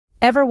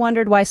Ever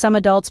wondered why some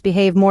adults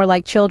behave more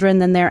like children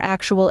than their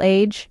actual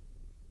age?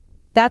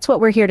 That's what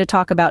we're here to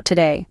talk about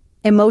today: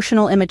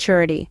 emotional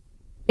immaturity.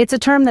 It's a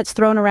term that's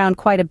thrown around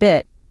quite a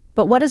bit,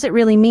 but what does it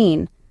really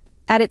mean?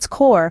 At its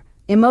core,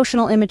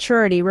 emotional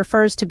immaturity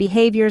refers to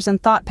behaviors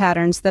and thought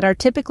patterns that are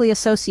typically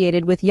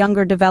associated with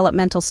younger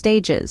developmental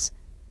stages.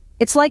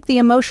 It's like the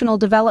emotional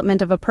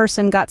development of a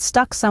person got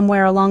stuck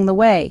somewhere along the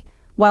way,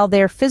 while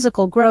their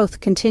physical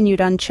growth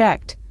continued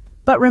unchecked.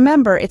 But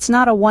remember, it's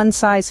not a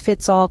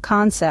one-size-fits-all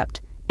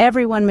concept.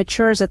 Everyone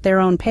matures at their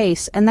own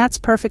pace, and that's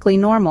perfectly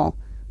normal.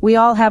 We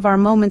all have our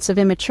moments of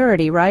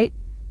immaturity, right?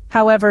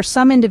 However,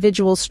 some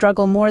individuals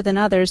struggle more than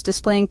others,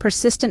 displaying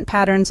persistent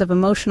patterns of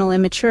emotional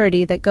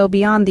immaturity that go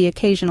beyond the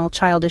occasional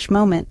childish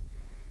moment.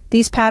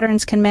 These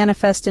patterns can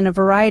manifest in a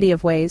variety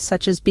of ways,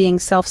 such as being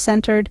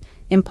self-centered,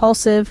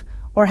 impulsive,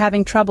 or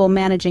having trouble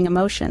managing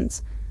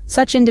emotions.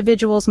 Such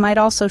individuals might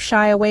also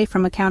shy away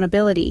from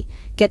accountability,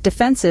 get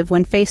defensive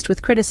when faced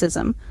with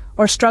criticism,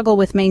 or struggle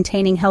with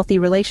maintaining healthy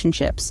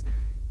relationships.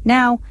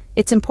 Now,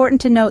 it's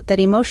important to note that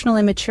emotional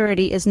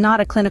immaturity is not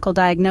a clinical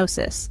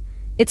diagnosis.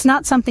 It's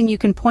not something you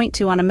can point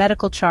to on a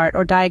medical chart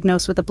or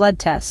diagnose with a blood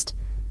test.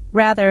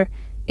 Rather,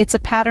 it's a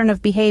pattern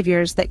of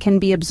behaviors that can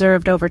be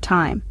observed over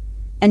time.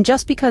 And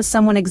just because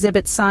someone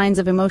exhibits signs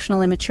of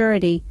emotional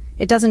immaturity,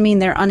 it doesn't mean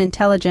they're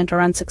unintelligent or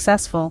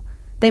unsuccessful.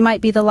 They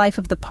might be the life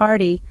of the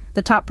party,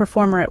 the top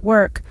performer at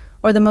work,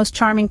 or the most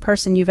charming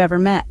person you've ever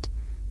met.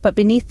 But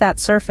beneath that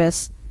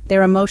surface,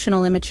 their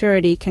emotional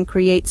immaturity can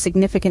create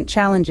significant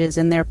challenges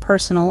in their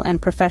personal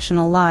and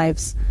professional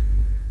lives.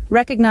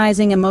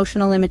 Recognizing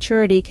emotional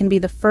immaturity can be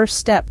the first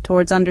step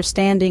towards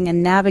understanding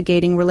and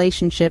navigating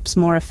relationships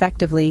more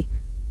effectively.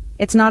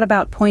 It's not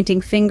about pointing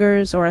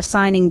fingers or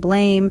assigning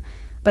blame,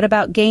 but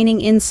about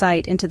gaining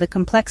insight into the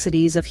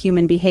complexities of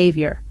human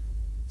behavior.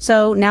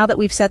 So, now that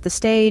we've set the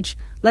stage,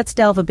 let's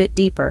delve a bit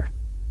deeper.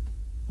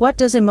 What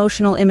does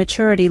emotional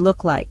immaturity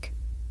look like?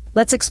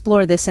 Let's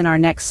explore this in our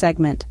next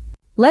segment.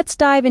 Let's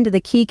dive into the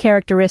key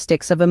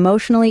characteristics of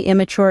emotionally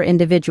immature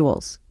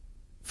individuals.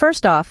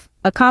 First off,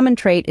 a common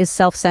trait is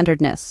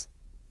self-centeredness.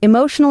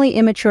 Emotionally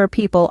immature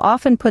people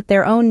often put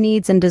their own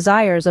needs and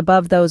desires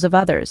above those of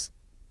others.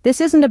 This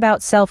isn't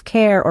about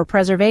self-care or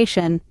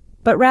preservation,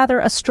 but rather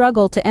a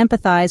struggle to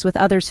empathize with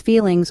others'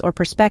 feelings or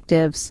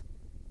perspectives.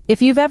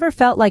 If you've ever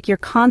felt like you're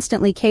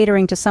constantly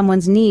catering to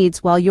someone's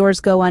needs while yours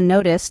go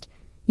unnoticed,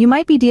 you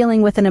might be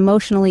dealing with an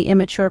emotionally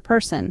immature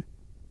person.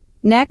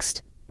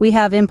 Next, we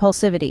have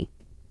impulsivity.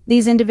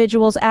 These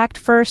individuals act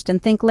first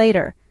and think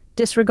later,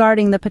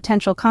 disregarding the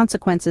potential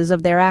consequences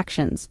of their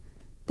actions.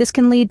 This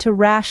can lead to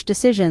rash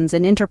decisions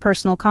and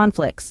interpersonal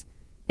conflicts.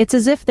 It's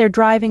as if they're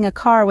driving a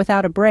car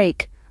without a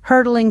brake,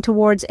 hurtling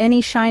towards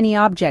any shiny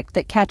object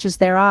that catches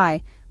their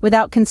eye,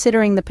 without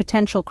considering the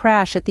potential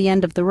crash at the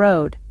end of the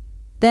road.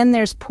 Then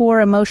there's poor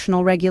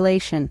emotional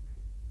regulation.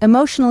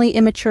 Emotionally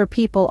immature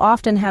people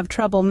often have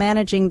trouble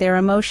managing their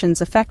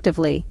emotions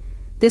effectively.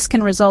 This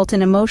can result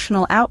in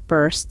emotional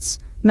outbursts,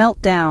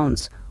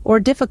 meltdowns, or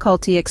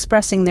difficulty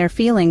expressing their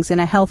feelings in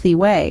a healthy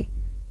way.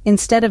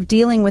 Instead of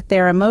dealing with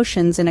their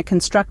emotions in a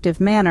constructive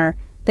manner,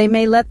 they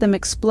may let them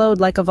explode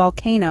like a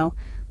volcano,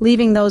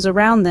 leaving those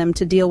around them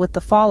to deal with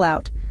the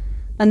fallout.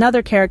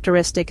 Another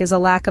characteristic is a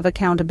lack of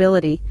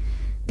accountability.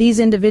 These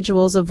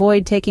individuals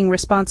avoid taking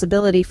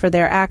responsibility for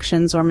their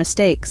actions or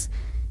mistakes.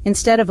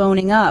 Instead of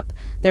owning up,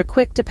 they're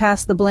quick to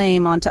pass the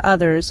blame onto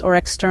others or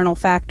external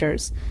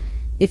factors.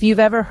 If you've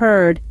ever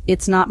heard,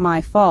 "It's not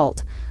my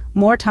fault,"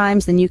 more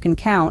times than you can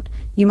count,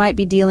 you might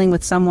be dealing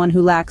with someone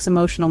who lacks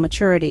emotional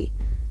maturity.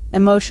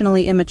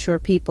 Emotionally immature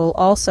people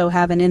also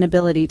have an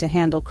inability to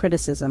handle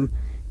criticism.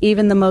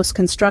 Even the most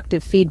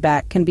constructive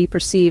feedback can be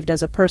perceived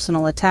as a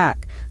personal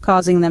attack,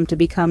 causing them to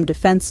become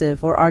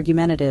defensive or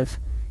argumentative.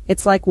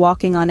 It's like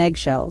walking on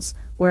eggshells,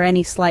 where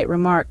any slight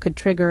remark could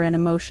trigger an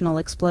emotional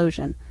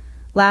explosion.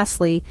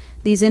 Lastly,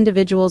 these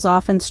individuals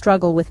often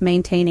struggle with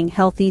maintaining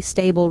healthy,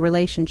 stable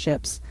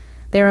relationships.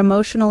 Their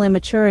emotional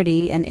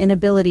immaturity and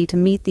inability to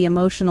meet the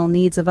emotional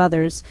needs of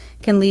others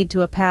can lead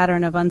to a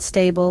pattern of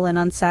unstable and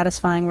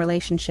unsatisfying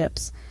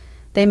relationships.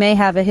 They may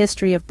have a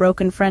history of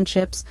broken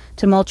friendships,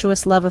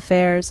 tumultuous love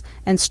affairs,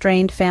 and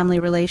strained family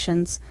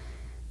relations.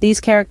 These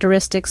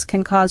characteristics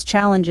can cause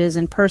challenges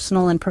in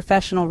personal and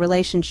professional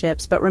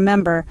relationships, but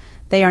remember,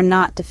 they are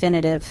not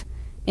definitive.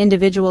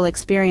 Individual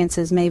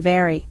experiences may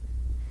vary.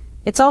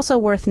 It's also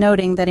worth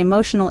noting that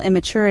emotional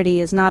immaturity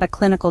is not a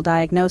clinical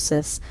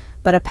diagnosis,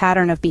 but a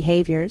pattern of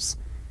behaviors.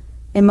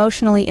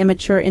 Emotionally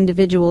immature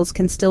individuals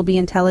can still be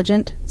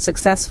intelligent,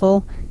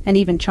 successful, and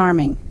even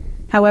charming.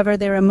 However,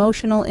 their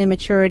emotional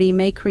immaturity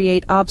may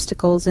create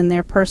obstacles in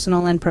their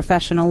personal and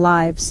professional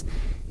lives.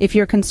 If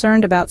you're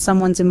concerned about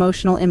someone's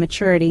emotional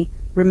immaturity,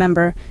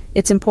 remember,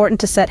 it's important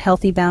to set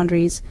healthy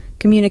boundaries,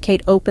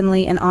 communicate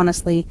openly and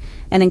honestly,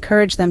 and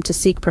encourage them to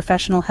seek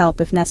professional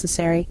help if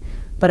necessary.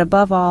 But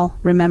above all,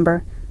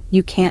 remember,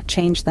 you can't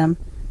change them.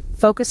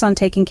 Focus on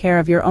taking care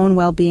of your own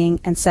well-being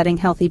and setting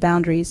healthy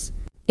boundaries.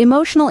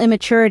 Emotional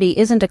immaturity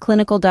isn't a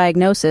clinical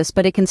diagnosis,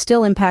 but it can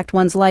still impact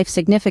one's life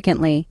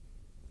significantly.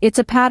 It's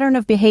a pattern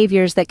of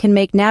behaviors that can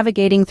make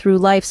navigating through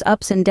life's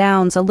ups and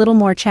downs a little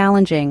more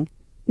challenging.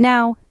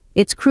 Now,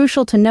 it's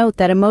crucial to note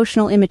that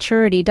emotional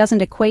immaturity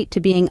doesn't equate to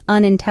being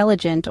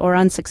unintelligent or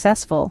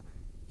unsuccessful.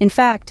 In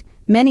fact,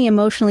 many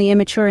emotionally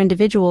immature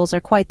individuals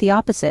are quite the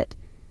opposite.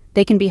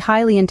 They can be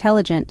highly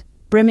intelligent,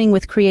 brimming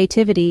with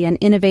creativity and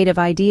innovative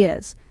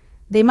ideas.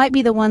 They might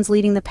be the ones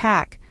leading the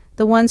pack,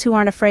 the ones who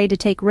aren't afraid to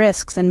take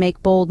risks and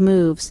make bold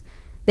moves.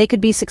 They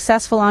could be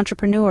successful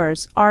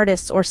entrepreneurs,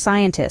 artists, or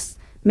scientists,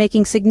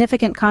 making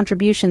significant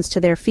contributions to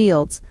their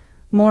fields.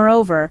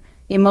 Moreover,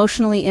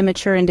 emotionally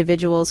immature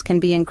individuals can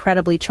be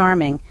incredibly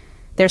charming.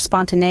 Their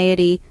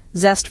spontaneity,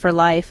 zest for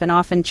life, and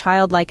often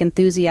childlike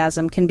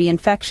enthusiasm can be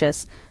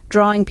infectious,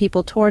 drawing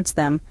people towards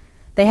them.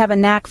 They have a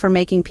knack for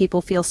making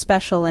people feel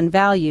special and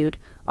valued,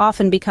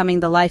 often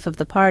becoming the life of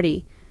the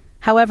party.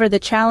 However, the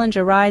challenge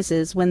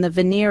arises when the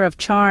veneer of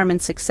charm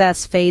and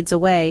success fades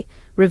away,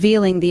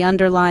 revealing the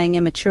underlying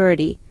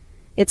immaturity.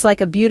 It's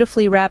like a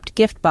beautifully wrapped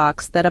gift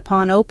box that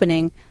upon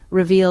opening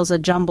reveals a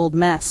jumbled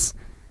mess.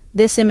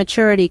 This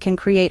immaturity can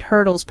create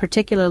hurdles,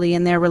 particularly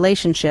in their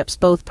relationships,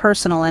 both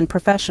personal and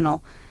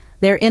professional.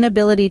 Their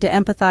inability to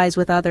empathize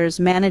with others,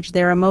 manage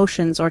their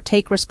emotions, or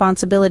take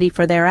responsibility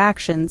for their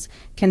actions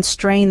can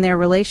strain their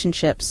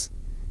relationships.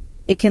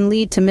 It can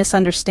lead to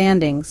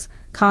misunderstandings,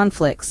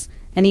 conflicts,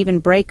 and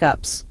even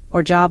breakups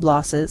or job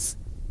losses.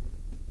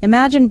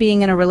 Imagine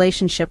being in a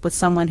relationship with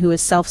someone who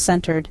is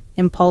self-centered,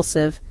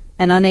 impulsive,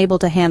 and unable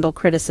to handle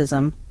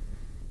criticism.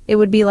 It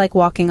would be like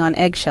walking on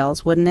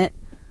eggshells, wouldn't it?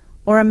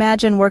 Or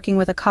imagine working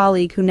with a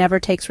colleague who never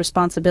takes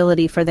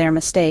responsibility for their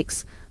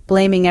mistakes,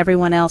 blaming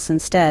everyone else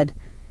instead.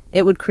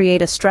 It would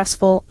create a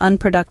stressful,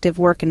 unproductive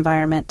work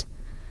environment.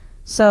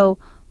 So,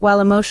 while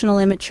emotional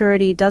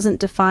immaturity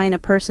doesn't define a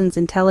person's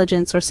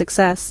intelligence or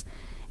success,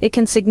 it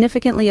can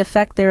significantly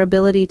affect their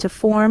ability to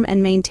form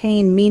and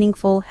maintain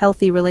meaningful,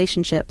 healthy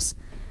relationships.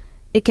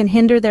 It can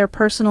hinder their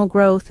personal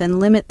growth and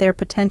limit their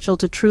potential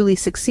to truly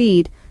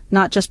succeed,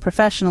 not just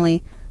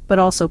professionally, but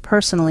also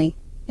personally,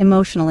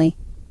 emotionally.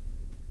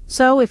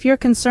 So, if you're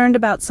concerned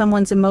about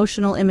someone's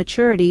emotional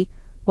immaturity,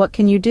 what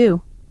can you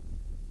do?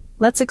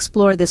 Let's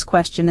explore this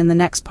question in the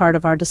next part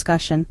of our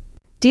discussion.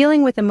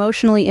 Dealing with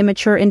emotionally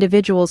immature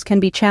individuals can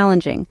be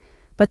challenging,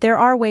 but there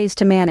are ways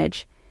to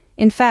manage.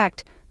 In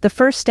fact, the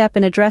first step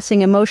in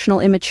addressing emotional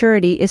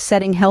immaturity is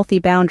setting healthy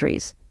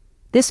boundaries.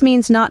 This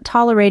means not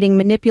tolerating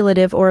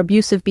manipulative or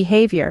abusive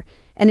behavior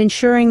and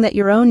ensuring that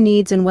your own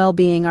needs and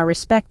well-being are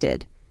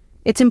respected.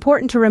 It's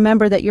important to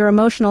remember that your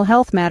emotional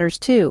health matters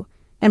too,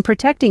 and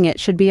protecting it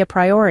should be a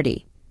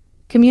priority.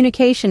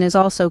 Communication is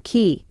also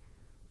key.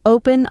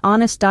 Open,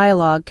 honest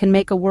dialogue can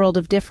make a world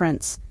of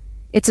difference.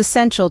 It's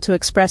essential to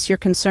express your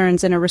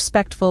concerns in a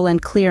respectful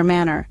and clear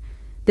manner.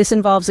 This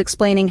involves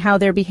explaining how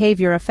their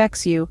behavior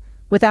affects you,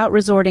 without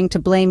resorting to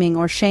blaming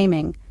or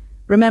shaming.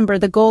 Remember,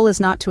 the goal is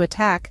not to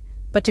attack,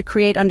 but to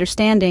create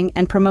understanding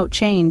and promote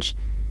change.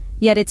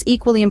 Yet it's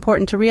equally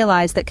important to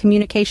realize that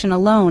communication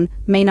alone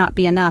may not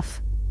be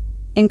enough.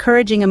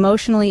 Encouraging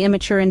emotionally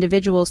immature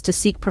individuals to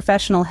seek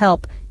professional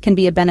help can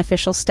be a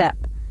beneficial step.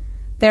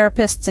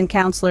 Therapists and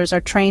counselors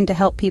are trained to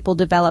help people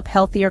develop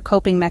healthier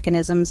coping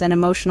mechanisms and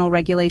emotional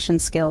regulation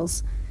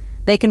skills.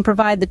 They can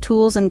provide the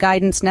tools and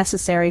guidance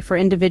necessary for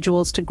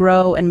individuals to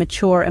grow and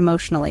mature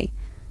emotionally.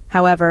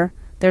 However,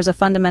 there's a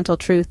fundamental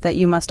truth that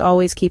you must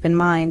always keep in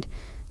mind.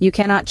 You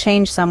cannot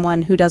change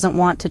someone who doesn't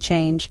want to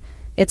change.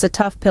 It's a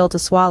tough pill to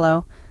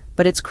swallow,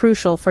 but it's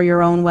crucial for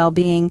your own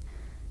well-being.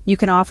 You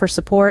can offer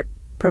support,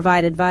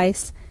 provide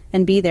advice,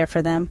 and be there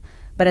for them,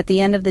 but at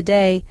the end of the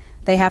day,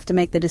 they have to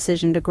make the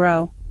decision to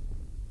grow.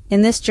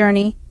 In this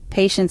journey,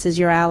 patience is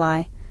your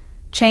ally.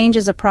 Change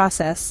is a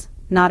process,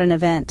 not an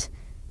event.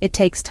 It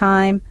takes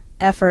time,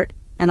 effort,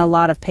 and a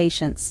lot of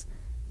patience.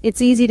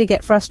 It's easy to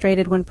get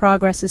frustrated when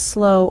progress is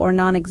slow or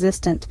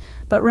non-existent,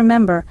 but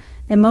remember,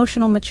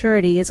 emotional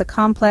maturity is a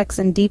complex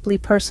and deeply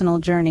personal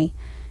journey.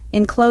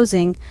 In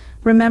closing,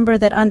 remember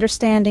that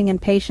understanding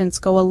and patience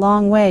go a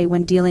long way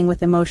when dealing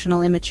with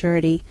emotional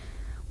immaturity.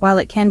 While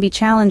it can be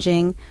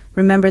challenging,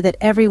 remember that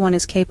everyone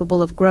is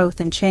capable of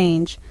growth and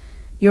change.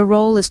 Your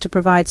role is to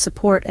provide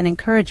support and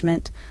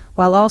encouragement,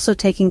 while also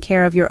taking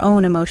care of your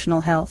own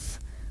emotional health.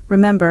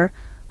 Remember,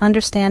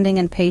 understanding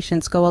and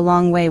patience go a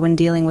long way when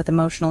dealing with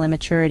emotional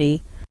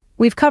immaturity.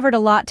 We've covered a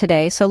lot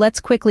today, so let's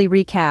quickly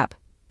recap.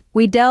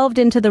 We delved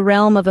into the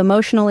realm of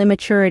emotional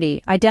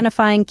immaturity,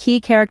 identifying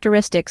key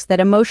characteristics that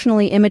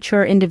emotionally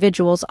immature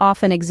individuals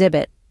often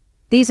exhibit.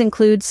 These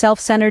include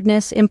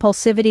self-centeredness,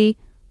 impulsivity,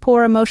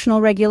 poor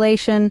emotional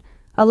regulation,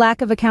 a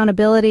lack of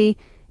accountability,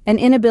 an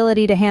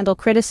inability to handle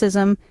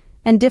criticism,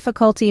 and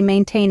difficulty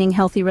maintaining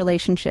healthy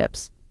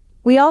relationships.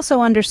 We also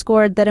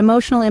underscored that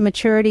emotional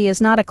immaturity is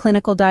not a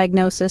clinical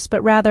diagnosis,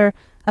 but rather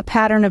a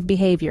pattern of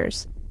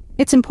behaviors.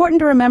 It's important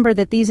to remember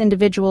that these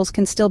individuals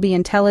can still be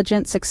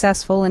intelligent,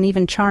 successful, and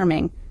even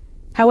charming.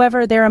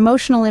 However, their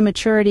emotional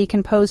immaturity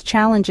can pose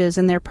challenges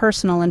in their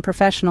personal and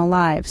professional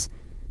lives.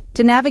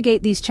 To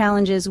navigate these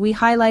challenges, we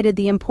highlighted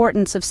the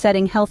importance of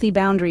setting healthy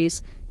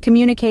boundaries,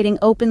 communicating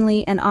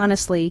openly and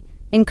honestly,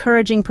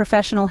 encouraging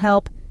professional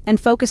help, and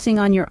focusing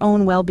on your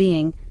own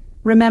well-being.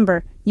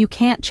 Remember, you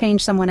can't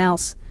change someone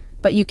else,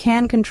 but you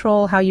can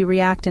control how you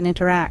react and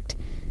interact.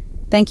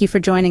 Thank you for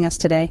joining us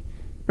today.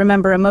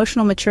 Remember,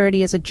 emotional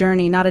maturity is a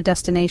journey, not a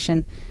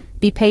destination.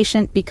 Be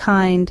patient, be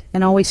kind,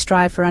 and always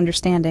strive for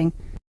understanding.